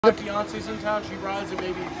My fiance's in town. She rides it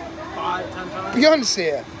maybe 5, 10 times.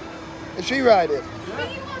 Beyonce, and she ride it.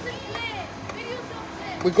 Yeah.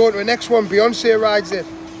 We go to the next one. Beyonce rides it.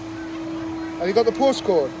 Have you got the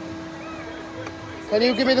postcode? Can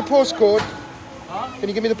you give me the postcode? Huh? Can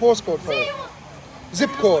you give me the postcode for it? Zip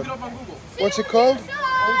code. Look it up on Google. What's it called? Old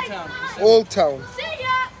Town. Old Town.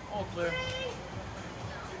 All clear.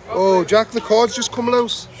 Oh, Jack, the cord's just come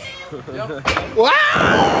loose. Yep.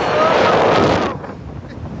 Wow!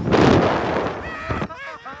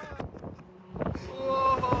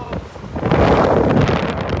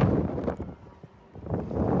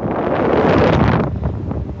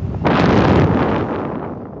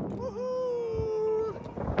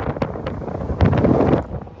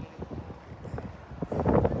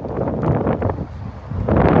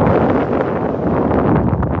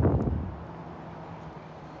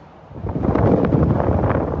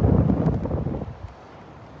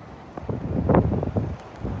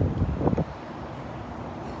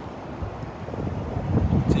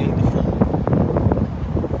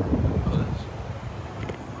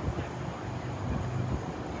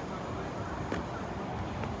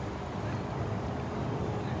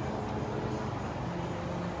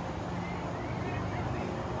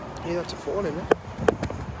 Yeah, that's a phone, isn't it?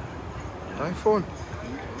 iPhone.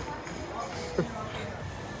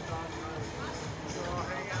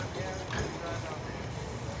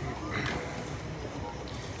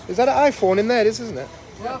 Is that an iPhone in there? This isn't it?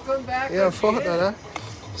 Welcome back. Yeah, I thought that.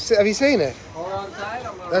 Have you seen it? Hold on tight.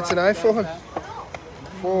 That's an iPhone.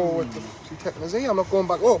 Oh, what the f he taking us here? I'm not going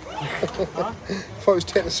back up. Huh? Thought he was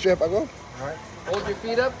taking us straight back up. Alright. Hold your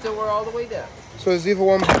feet up till we're all the way down. So is the other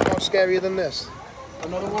one more scarier than this?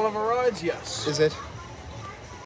 Another one of our rides, yes. Is it?